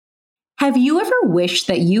Have you ever wished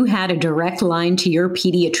that you had a direct line to your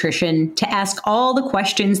pediatrician to ask all the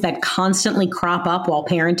questions that constantly crop up while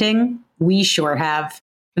parenting? We sure have.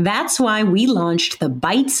 That's why we launched the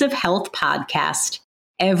Bites of Health podcast.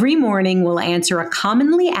 Every morning, we'll answer a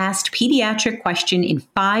commonly asked pediatric question in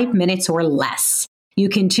 5 minutes or less. You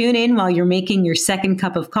can tune in while you're making your second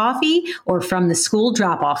cup of coffee or from the school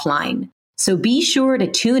drop-off line. So be sure to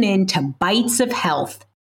tune in to Bites of Health,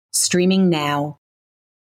 streaming now.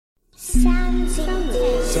 Soundsington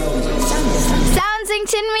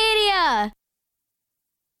Media!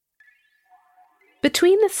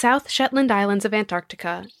 Between the South Shetland Islands of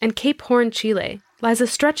Antarctica and Cape Horn, Chile, lies a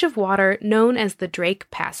stretch of water known as the Drake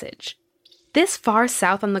Passage. This far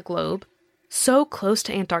south on the globe, so close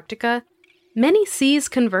to Antarctica, many seas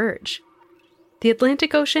converge. The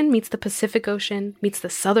Atlantic Ocean meets the Pacific Ocean, meets the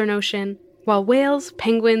Southern Ocean, while whales,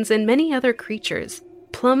 penguins, and many other creatures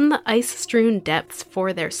plumb the ice-strewn depths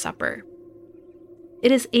for their supper.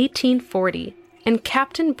 It is 1840, and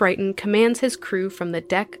Captain Brighton commands his crew from the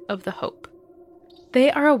deck of the Hope.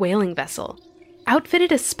 They are a whaling vessel,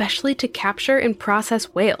 outfitted especially to capture and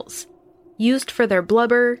process whales, used for their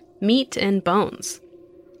blubber, meat, and bones.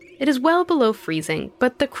 It is well below freezing,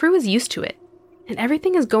 but the crew is used to it, and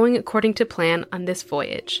everything is going according to plan on this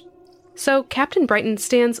voyage. So Captain Brighton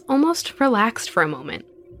stands almost relaxed for a moment,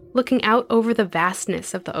 looking out over the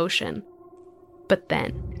vastness of the ocean. But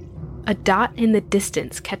then, a dot in the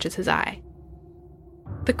distance catches his eye.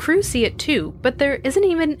 The crew see it too, but there isn't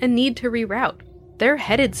even a need to reroute. They're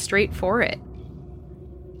headed straight for it.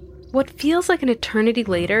 What feels like an eternity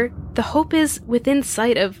later, the Hope is within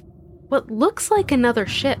sight of what looks like another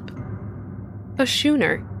ship. A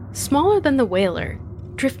schooner, smaller than the whaler,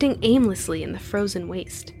 drifting aimlessly in the frozen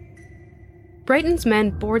waste. Brighton's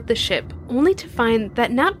men board the ship only to find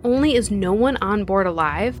that not only is no one on board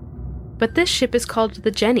alive, but this ship is called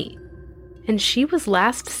the Jenny, and she was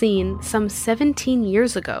last seen some 17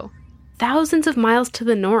 years ago, thousands of miles to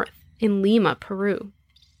the north in Lima, Peru.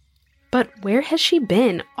 But where has she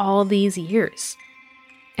been all these years?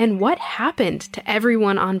 And what happened to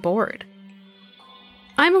everyone on board?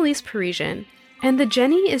 I'm Elise Parisian, and the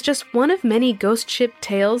Jenny is just one of many ghost ship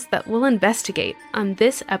tales that we'll investigate on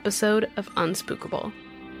this episode of Unspookable.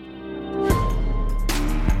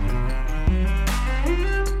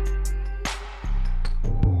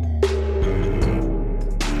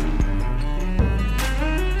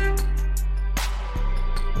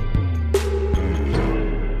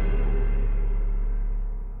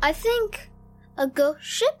 I think a ghost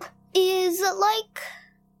ship is like,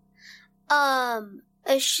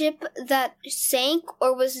 a ship that sank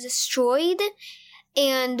or was destroyed,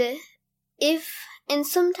 and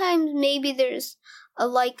sometimes maybe there's a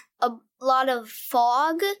lot of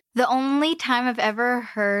fog. The only time I've ever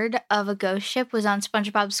heard of a ghost ship was on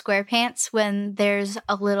SpongeBob SquarePants, when there's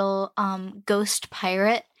a little ghost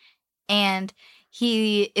pirate, and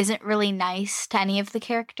he isn't really nice to any of the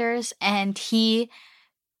characters, and he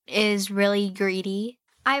is really greedy.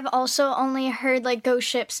 I've also only heard ghost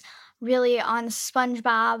ships really on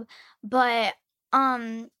SpongeBob, but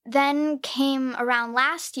then came around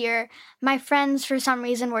last year, my friends for some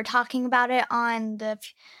reason were talking about it on the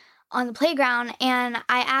playground, and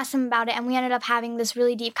I asked them about it, and we ended up having this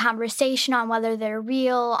really deep conversation on whether they're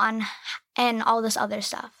real and all this other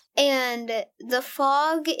stuff. And the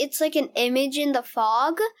fog, it's like an image in the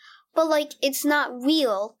fog, but it's not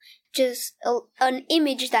real, just an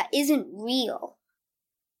image that isn't real.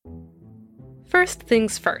 First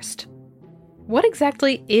things first. What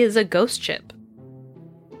exactly is a ghost ship?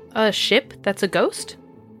 A ship that's a ghost?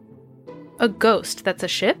 A ghost that's a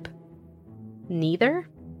ship? Neither?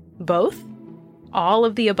 Both? All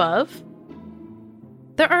of the above?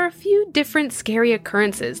 There are a few different scary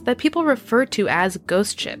occurrences that people refer to as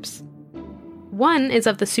ghost ships. One is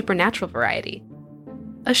of the supernatural variety.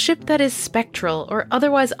 A ship that is spectral or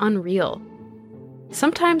otherwise unreal.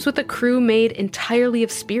 Sometimes with a crew made entirely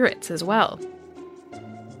of spirits as well.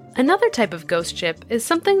 Another type of ghost ship is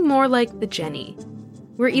something more like the Jenny,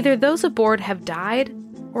 where either those aboard have died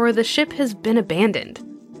or the ship has been abandoned,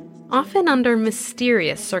 often under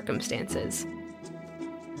mysterious circumstances.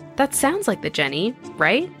 That sounds like the Jenny,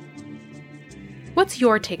 right? What's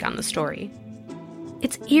your take on the story?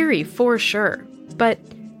 It's eerie for sure, but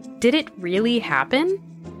did it really happen?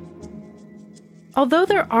 Although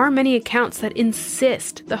there are many accounts that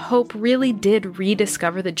insist the Hope really did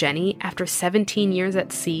rediscover the Jenny after 17 years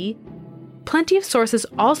at sea, plenty of sources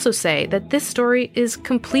also say that this story is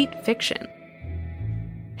complete fiction.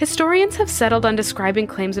 Historians have settled on describing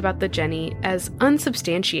claims about the Jenny as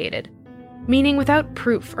unsubstantiated, meaning without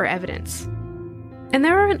proof or evidence. And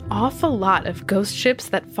there are an awful lot of ghost ships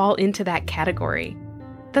that fall into that category,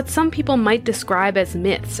 that some people might describe as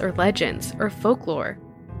myths or legends or folklore,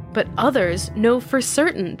 but others know for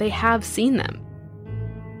certain they have seen them.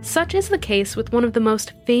 Such is the case with one of the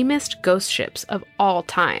most famous ghost ships of all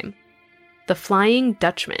time, the Flying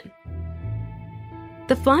Dutchman.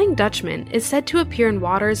 The Flying Dutchman is said to appear in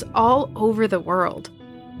waters all over the world,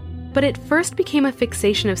 but it first became a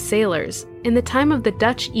fixation of sailors in the time of the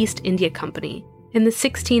Dutch East India Company in the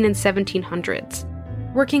 16 and 1700s,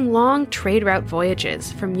 working long trade route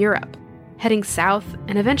voyages from Europe, heading south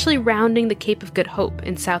and eventually rounding the Cape of Good Hope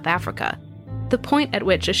in South Africa, the point at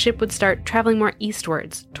which a ship would start traveling more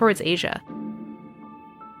eastwards towards Asia.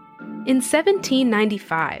 In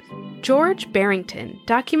 1795, George Barrington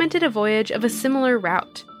documented a voyage of a similar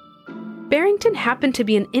route. Barrington happened to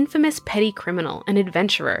be an infamous petty criminal and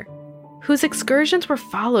adventurer, whose excursions were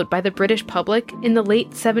followed by the British public in the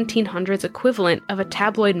late 1700s equivalent of a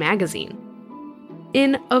tabloid magazine.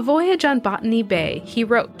 In A Voyage on Botany Bay, he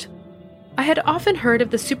wrote, "I had often heard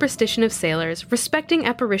of the superstition of sailors respecting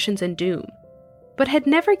apparitions and doom, but had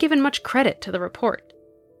never given much credit to the report.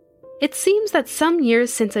 It seems that some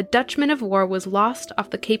years since a Dutchman of war was lost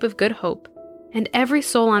off the Cape of Good Hope, and every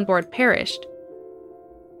soul on board perished.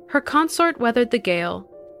 Her consort weathered the gale,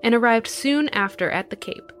 and arrived soon after at the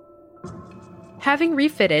Cape. Having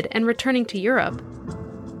refitted and returning to Europe,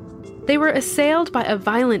 they were assailed by a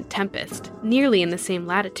violent tempest, nearly in the same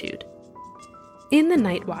latitude. In the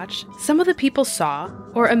night watch, some of the people saw,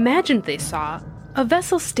 or imagined they saw, a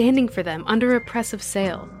vessel standing for them under a press of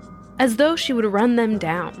sail, as though she would run them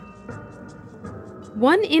down.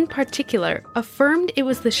 One in particular affirmed it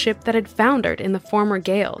was the ship that had foundered in the former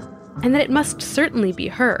gale, and that it must certainly be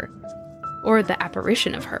her, or the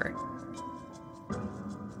apparition of her.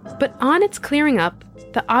 But on its clearing up,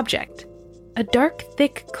 the object, a dark,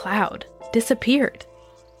 thick cloud, disappeared.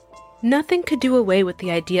 Nothing could do away with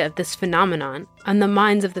the idea of this phenomenon on the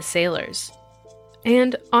minds of the sailors.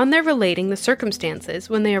 And on their relating the circumstances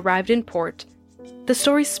when they arrived in port, the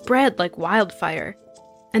story spread like wildfire,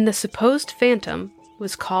 and the supposed phantom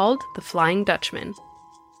was called the Flying Dutchman.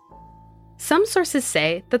 Some sources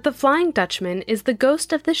say that the Flying Dutchman is the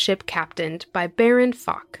ghost of the ship captained by Baron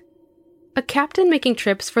Foch, a captain making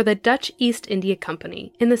trips for the Dutch East India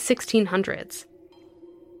Company in the 1600s.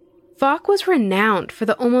 Foch was renowned for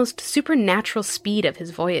the almost supernatural speed of his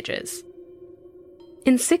voyages.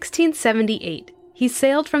 In 1678, he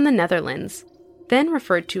sailed from the Netherlands, then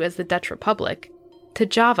referred to as the Dutch Republic, to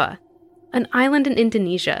Java, an island in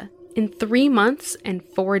Indonesia, in 3 months and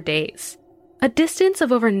 4 days, a distance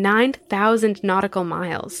of over 9,000 nautical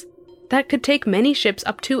miles that could take many ships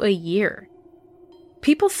up to a year.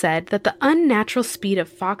 People said that the unnatural speed of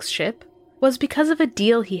Foch's ship was because of a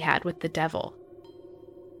deal he had with the devil.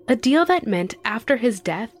 A deal that meant after his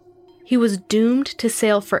death, he was doomed to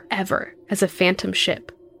sail forever as a phantom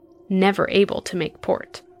ship, never able to make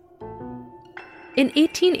port. In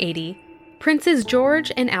 1880, Princes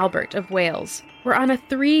George and Albert of Wales were on a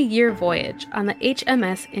 3-year voyage on the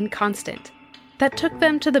HMS Inconstant that took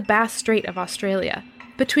them to the Bass Strait of Australia,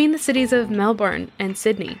 between the cities of Melbourne and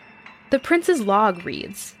Sydney. The prince's log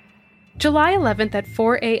reads, "July 11th at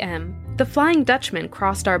 4 a.m., the Flying Dutchman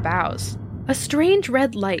crossed our bows. A strange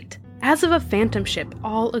red light, as of a phantom ship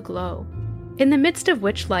all aglow, in the midst of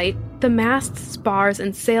which light the masts, spars,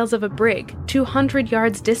 and sails of a brig 200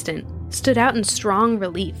 yards distant stood out in strong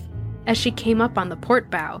relief as she came up on the port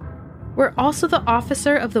bow, where also the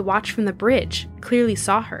officer of the watch from the bridge clearly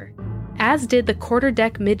saw her, as did the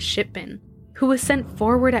quarter-deck midshipman, who was sent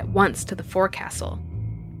forward at once to the forecastle.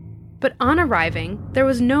 But on arriving, there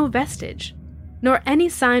was no vestige, nor any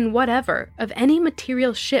sign whatever of any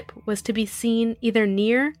material ship was to be seen either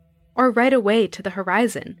near or right away to the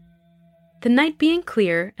horizon, the night being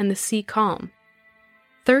clear and the sea calm.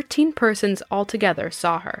 13 persons altogether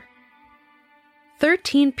saw her.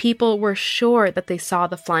 13 people were sure that they saw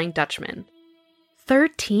the Flying Dutchman.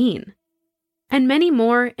 13! And many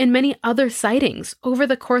more in many other sightings over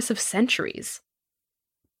the course of centuries.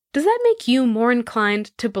 Does that make you more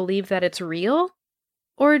inclined to believe that it's real?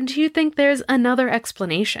 Or do you think there's another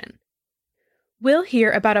explanation? We'll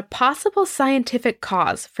hear about a possible scientific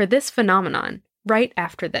cause for this phenomenon right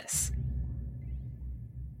after this.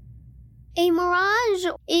 A mirage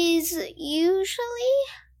is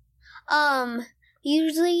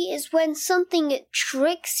usually is when something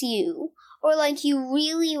tricks you, or like you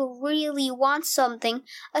really, really want something,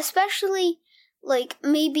 especially like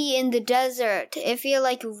maybe in the desert. If you're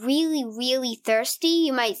like really, really thirsty,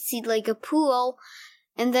 you might see like a pool,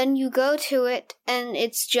 and then you go to it and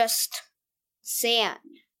it's just sand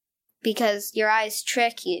because your eyes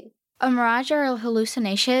trick you. A mirage or a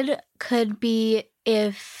hallucination could be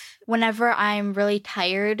if whenever I'm really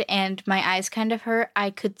tired and my eyes kind of hurt, I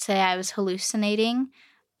could say I was hallucinating,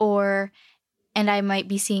 and I might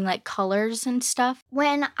be seeing like colors and stuff.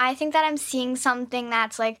 When I think that I'm seeing something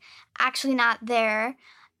that's like actually not there,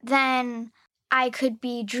 then I could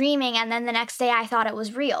be dreaming and then the next day I thought it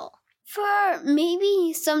was real. For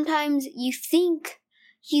maybe sometimes you think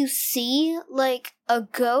you see like a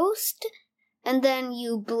ghost and then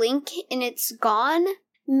you blink and it's gone.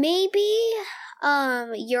 Maybe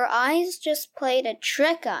your eyes just played a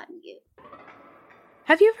trick on you.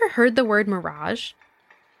 Have you ever heard the word mirage?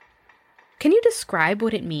 Can you describe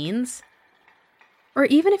what it means? Or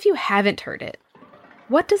even if you haven't heard it,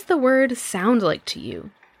 what does the word sound like to you?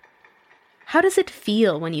 How does it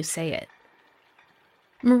feel when you say it?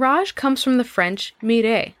 Mirage comes from the French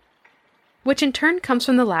mire, which in turn comes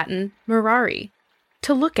from the Latin mirari,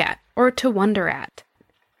 to look at or to wonder at.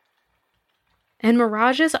 And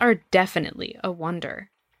mirages are definitely a wonder.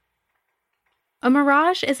 A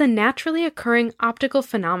mirage is a naturally occurring optical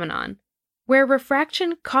phenomenon where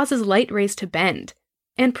refraction causes light rays to bend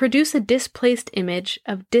and produce a displaced image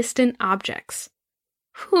of distant objects.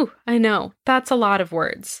 Whew, I know, that's a lot of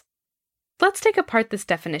words. Let's take apart this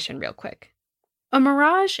definition real quick. A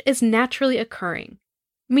mirage is naturally occurring,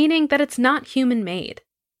 meaning that it's not human-made.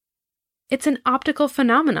 It's an optical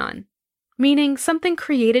phenomenon, meaning something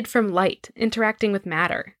created from light interacting with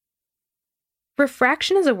matter.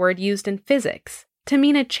 Refraction is a word used in physics to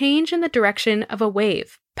mean a change in the direction of a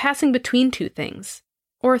wave passing between two things,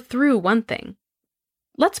 or through one thing.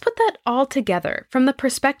 Let's put that all together from the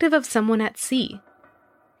perspective of someone at sea.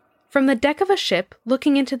 From the deck of a ship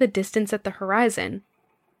looking into the distance at the horizon,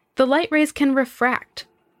 the light rays can refract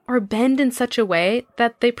or bend in such a way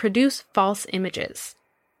that they produce false images.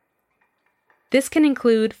 This can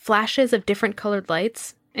include flashes of different colored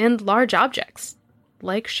lights and large objects,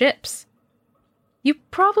 like ships. You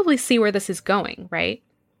probably see where this is going, right?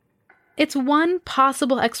 It's one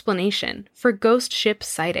possible explanation for ghost ship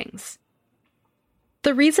sightings.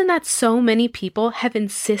 The reason that so many people have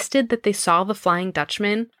insisted that they saw the Flying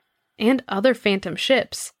Dutchman and other phantom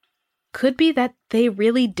ships could be that they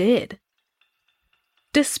really did.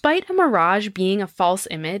 Despite a mirage being a false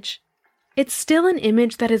image, it's still an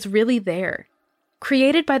image that is really there,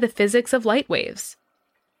 created by the physics of light waves.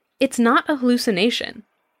 It's not a hallucination.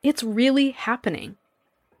 It's really happening.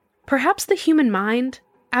 Perhaps the human mind,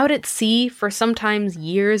 out at sea for sometimes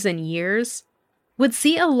years and years, would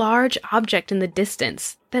see a large object in the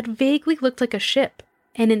distance that vaguely looked like a ship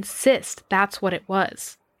and insist that's what it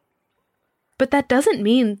was. But that doesn't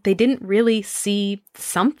mean they didn't really see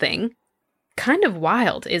something. Kind of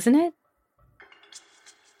wild, isn't it?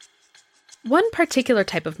 One particular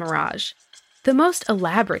type of mirage, the most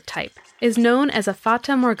elaborate type, is known as a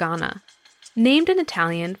Fata Morgana, named in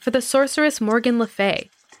Italian for the sorceress Morgan Le Fay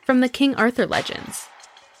from the King Arthur legends.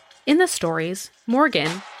 In the stories,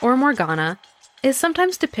 Morgan, or Morgana, is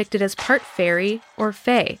sometimes depicted as part fairy or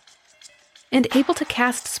fae, and able to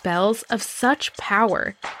cast spells of such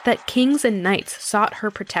power that kings and knights sought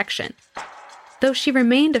her protection, though she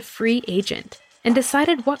remained a free agent and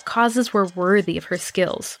decided what causes were worthy of her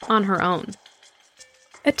skills on her own.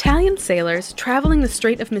 Italian sailors traveling the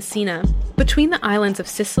Strait of Messina between the islands of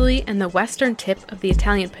Sicily and the western tip of the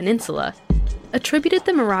Italian peninsula attributed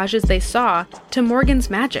the mirages they saw to Morgan's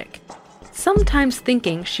magic, sometimes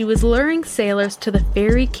thinking she was luring sailors to the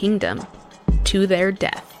fairy kingdom, to their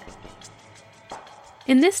death.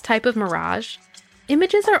 In this type of mirage,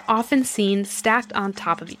 images are often seen stacked on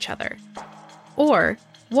top of each other, or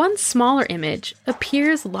one smaller image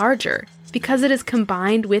appears larger because it is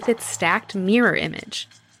combined with its stacked mirror image.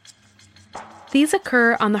 These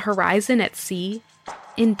occur on the horizon at sea,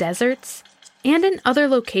 in deserts, and in other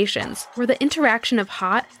locations where the interaction of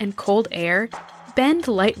hot and cold air bend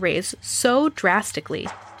light rays so drastically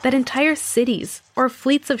that entire cities or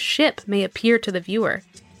fleets of ship may appear to the viewer.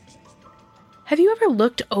 Have you ever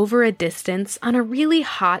looked over a distance on a really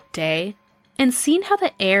hot day and seen how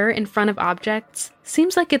the air in front of objects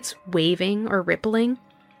seems like it's waving or rippling?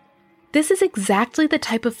 This is exactly the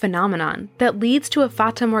type of phenomenon that leads to a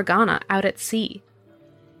Fata Morgana out at sea,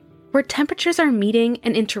 where temperatures are meeting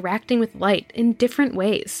and interacting with light in different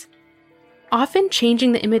ways, often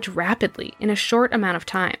changing the image rapidly in a short amount of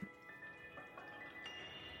time.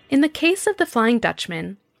 In the case of the Flying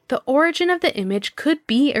Dutchman, the origin of the image could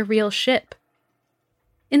be a real ship.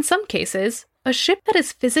 In some cases, a ship that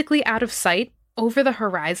is physically out of sight over the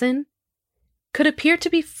horizon could appear to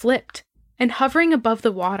be flipped and hovering above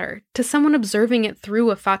the water to someone observing it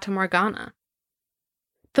through a Fata Morgana.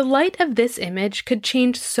 The light of this image could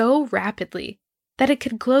change so rapidly that it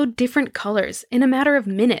could glow different colors in a matter of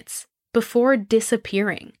minutes before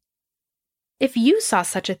disappearing. If you saw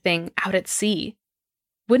such a thing out at sea,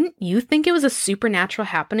 wouldn't you think it was a supernatural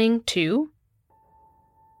happening too?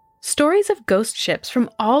 Stories of ghost ships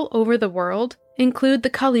from all over the world include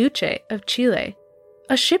the Caleuche of Chile,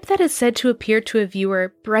 a ship that is said to appear to a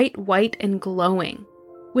viewer bright white and glowing,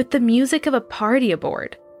 with the music of a party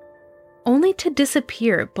aboard, only to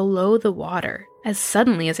disappear below the water as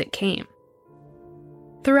suddenly as it came.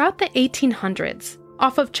 Throughout the 1800s,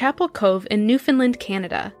 off of Chapel Cove in Newfoundland,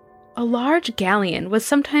 Canada, a large galleon was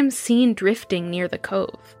sometimes seen drifting near the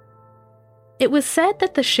cove. It was said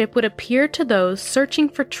that the ship would appear to those searching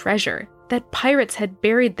for treasure that pirates had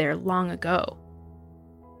buried there long ago.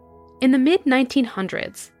 In the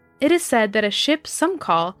mid-1900s, it is said that a ship some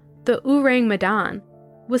call the Orang Medan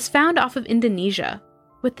was found off of Indonesia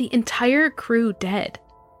with the entire crew dead,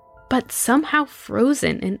 but somehow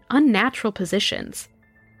frozen in unnatural positions,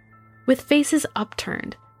 with faces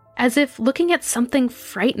upturned, as if looking at something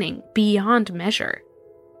frightening beyond measure.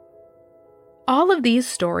 All of these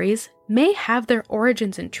stories may have their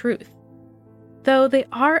origins in truth, though they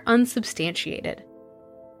are unsubstantiated.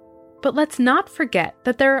 But let's not forget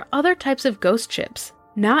that there are other types of ghost ships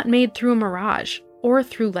not made through a mirage or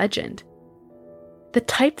through legend. The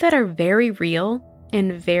type that are very real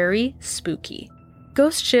and very spooky.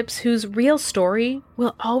 Ghost ships whose real story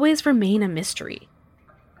will always remain a mystery.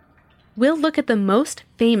 We'll look at the most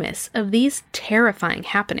famous of these terrifying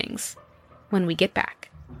happenings when we get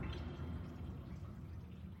back.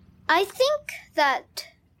 I think that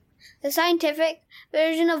the scientific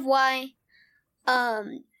version of why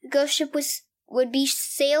ghost ship would be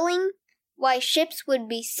sailing, why ships would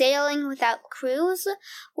be sailing without crews,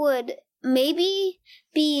 would maybe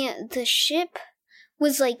be the ship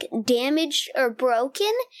was like damaged or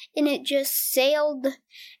broken and it just sailed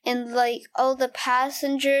and like all the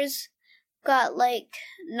passengers got like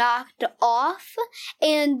knocked off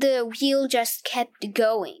and the wheel just kept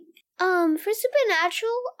going. For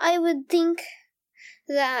supernatural, I would think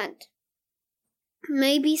that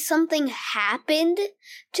maybe something happened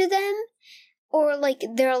to them, or like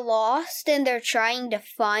they're lost and they're trying to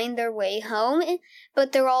find their way home,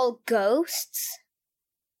 but they're all ghosts.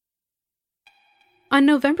 On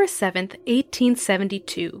November 7th,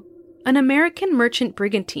 1872, an American merchant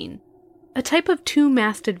brigantine, a type of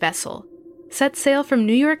two-masted vessel, set sail from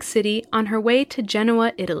New York City on her way to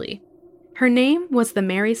Genoa, Italy. Her name was the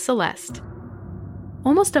Mary Celeste.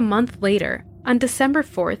 Almost a month later, on December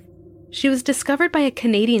 4th, she was discovered by a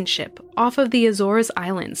Canadian ship off of the Azores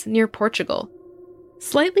Islands near Portugal.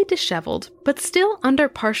 Slightly disheveled, but still under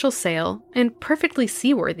partial sail and perfectly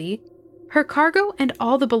seaworthy, her cargo and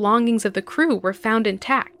all the belongings of the crew were found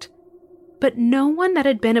intact. But no one that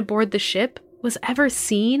had been aboard the ship was ever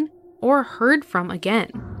seen or heard from again.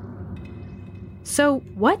 So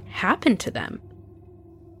what happened to them?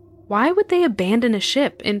 Why would they abandon a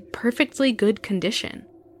ship in perfectly good condition?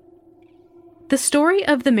 The story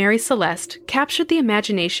of the Mary Celeste captured the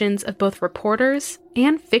imaginations of both reporters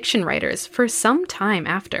and fiction writers for some time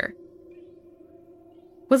after.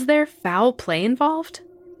 Was there foul play involved?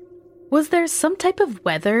 Was there some type of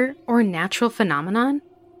weather or natural phenomenon?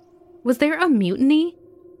 Was there a mutiny?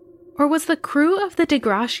 Or was the crew of the Dei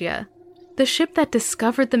Gratia, the ship that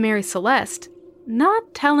discovered the Mary Celeste,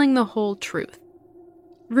 not telling the whole truth?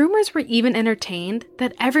 Rumors were even entertained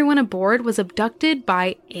that everyone aboard was abducted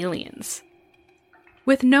by aliens.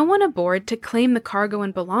 With no one aboard to claim the cargo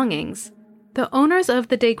and belongings, the owners of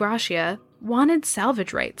the Dei Gratia wanted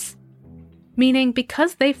salvage rights, meaning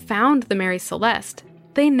because they found the Mary Celeste,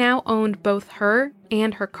 they now owned both her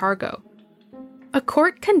and her cargo. A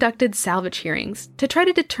court conducted salvage hearings to try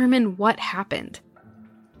to determine what happened,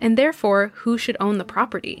 and therefore who should own the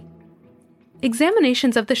property.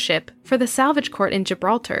 Examinations of the ship for the salvage court in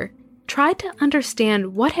Gibraltar tried to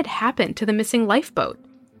understand what had happened to the missing lifeboat,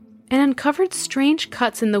 and uncovered strange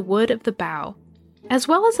cuts in the wood of the bow, as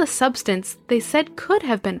well as a substance they said could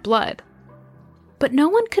have been blood. But no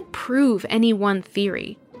one could prove any one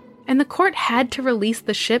theory, and the court had to release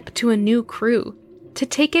the ship to a new crew to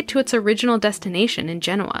take it to its original destination in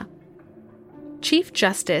Genoa. Chief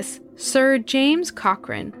Justice Sir James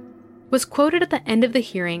Cochrane was quoted at the end of the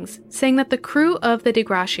hearings saying that the crew of the Dei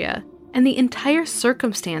Gratia and the entire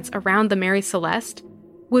circumstance around the Mary Celeste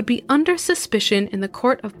would be under suspicion in the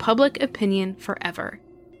court of public opinion forever.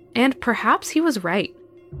 And perhaps he was right,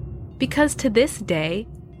 because to this day,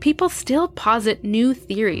 people still posit new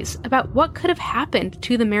theories about what could have happened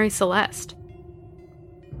to the Mary Celeste.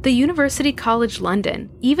 The University College London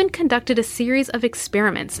even conducted a series of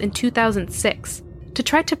experiments in 2006 to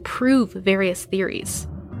try to prove various theories.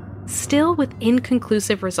 still with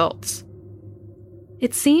inconclusive results.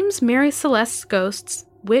 It seems Mary Celeste's ghosts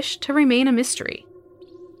wish to remain a mystery.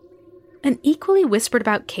 An equally whispered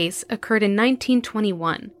about case occurred in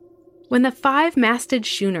 1921, when the 5-masted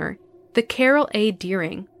schooner, the Carroll A.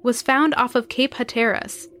 Deering, was found off of Cape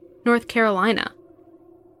Hatteras, North Carolina.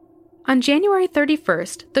 On January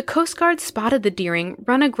 31st, the Coast Guard spotted the Deering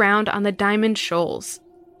run aground on the Diamond Shoals,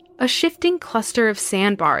 a shifting cluster of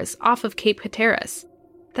sandbars off of Cape Hatteras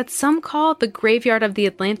that some call the graveyard of the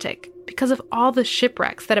Atlantic because of all the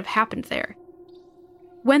shipwrecks that have happened there.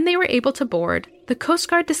 When they were able to board, the Coast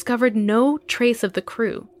Guard discovered no trace of the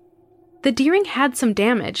crew. The Deering had some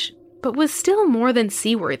damage, but was still more than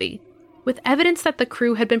seaworthy, with evidence that the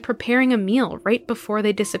crew had been preparing a meal right before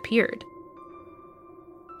they disappeared.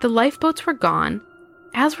 The lifeboats were gone,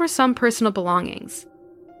 as were some personal belongings,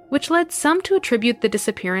 which led some to attribute the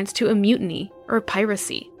disappearance to a mutiny or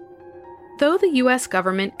piracy. Though the U.S.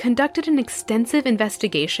 government conducted an extensive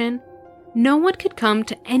investigation, no one could come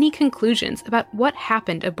to any conclusions about what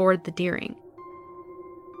happened aboard the Deering.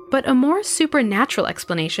 But a more supernatural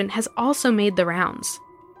explanation has also made the rounds.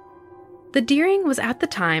 The Deering was at the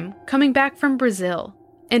time coming back from Brazil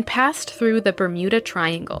and passed through the Bermuda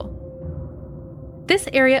Triangle. This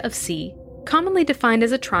area of sea, commonly defined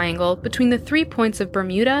as a triangle between the 3 points of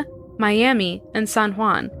Bermuda, Miami, and San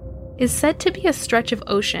Juan, is said to be a stretch of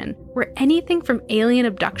ocean where anything from alien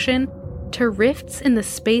abduction to rifts in the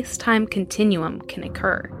space-time continuum can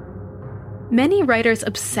occur. Many writers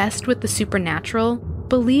obsessed with the supernatural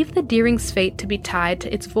believe the Deering's fate to be tied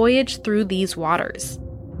to its voyage through these waters.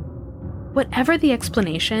 Whatever the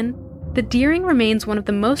explanation, the Deering remains one of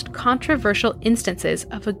the most controversial instances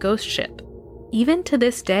of a ghost ship, even to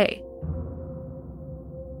this day.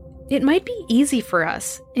 It might be easy for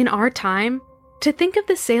us, in our time, to think of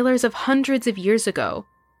the sailors of hundreds of years ago,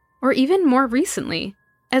 or even more recently,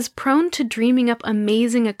 as prone to dreaming up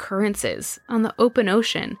amazing occurrences on the open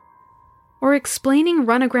ocean, or explaining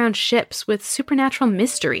run-aground ships with supernatural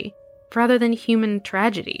mystery rather than human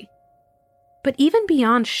tragedy. But even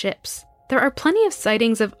beyond ships, there are plenty of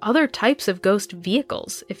sightings of other types of ghost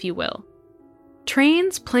vehicles, if you will.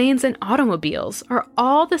 Trains, planes, and automobiles are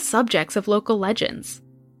all the subjects of local legends.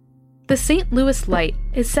 The St. Louis Light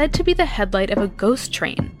is said to be the headlight of a ghost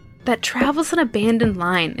train that travels an abandoned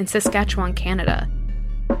line in Saskatchewan, Canada.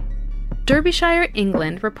 Derbyshire,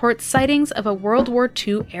 England reports sightings of a World War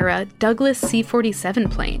II-era Douglas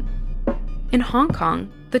C-47 plane. In Hong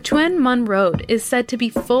Kong, the Tuen Mun Road is said to be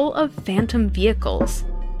full of phantom vehicles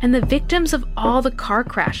and the victims of all the car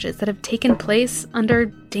crashes that have taken place under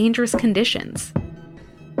dangerous conditions.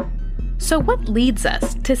 So what leads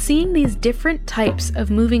us to seeing these different types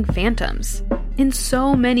of moving phantoms in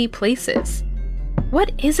so many places?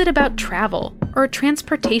 What is it about travel, or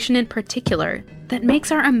transportation in particular, that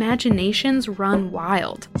makes our imaginations run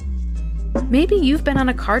wild? Maybe you've been on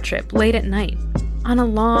a car trip late at night, on a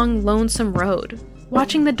long, lonesome road,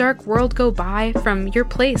 watching the dark world go by from your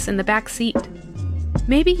place in the back seat.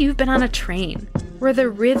 Maybe you've been on a train, where the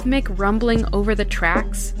rhythmic rumbling over the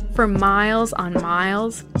tracks for miles on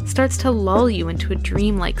miles starts to lull you into a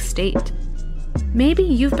dreamlike state. Maybe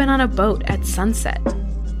you've been on a boat at sunset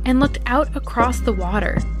and looked out across the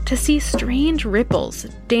water to see strange ripples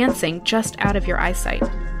dancing just out of your eyesight.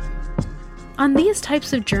 On these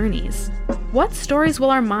types of journeys, what stories will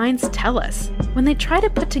our minds tell us when they try to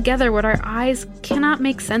put together what our eyes cannot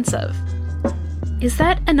make sense of? Is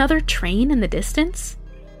that another train in the distance?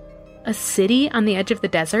 A city on the edge of the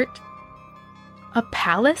desert? A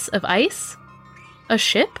palace of ice? A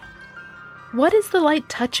ship? What is the light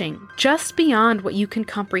touching just beyond what you can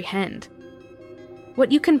comprehend?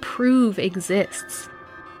 What you can prove exists?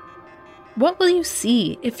 What will you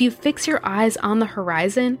see if you fix your eyes on the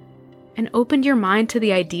horizon and open your mind to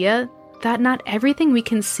the idea that not everything we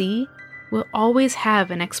can see will always have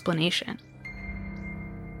an explanation?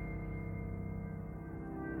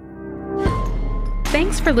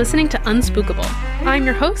 Thanks for listening to Unspookable. I'm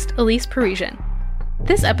your host, Elise Parisian.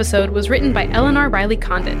 This episode was written by Eleanor Riley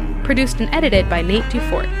Condon, produced and edited by Nate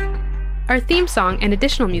Dufort. Our theme song and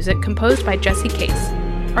additional music composed by Jesse Case.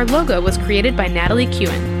 Our logo was created by Natalie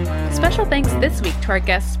Kewen. Special thanks this week to our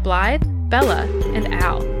guests Blythe, Bella, and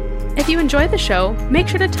Al. If you enjoy the show, make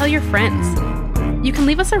sure to tell your friends. You can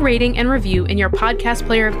leave us a rating and review in your podcast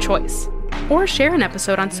player of choice, or share an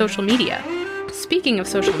episode on social media. Speaking of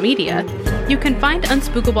social media, you can find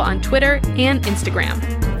Unspookable on Twitter and Instagram.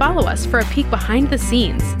 Follow us for a peek behind the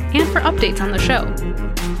scenes and for updates on the show.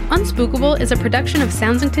 Unspookable is a production of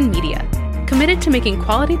Soundsington Media, committed to making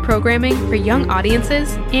quality programming for young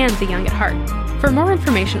audiences and the young at heart. For more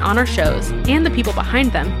information on our shows and the people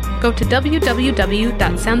behind them, go to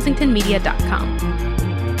www.soundsingtonmedia.com.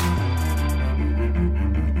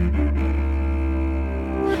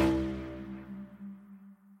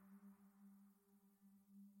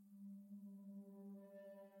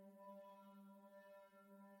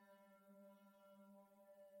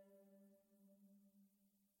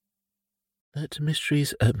 Let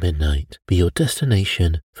Mysteries at Midnight be your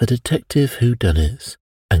destination for detective whodunits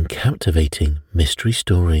and captivating mystery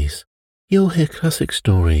stories. You'll hear classic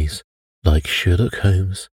stories like Sherlock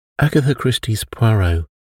Holmes, Agatha Christie's Poirot,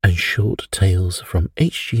 and short tales from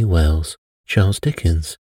H.G. Wells, Charles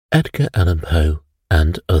Dickens, Edgar Allan Poe,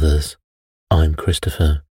 and others. I'm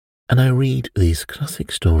Christopher, and I read these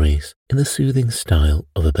classic stories in the soothing style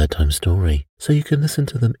of a bedtime story, so you can listen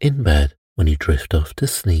to them in bed when you drift off to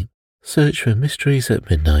sleep. Search for Mysteries at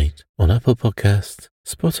Midnight on Apple Podcasts,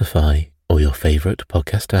 Spotify, or your favourite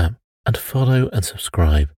podcast app, and follow and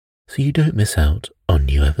subscribe so you don't miss out on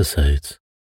new episodes.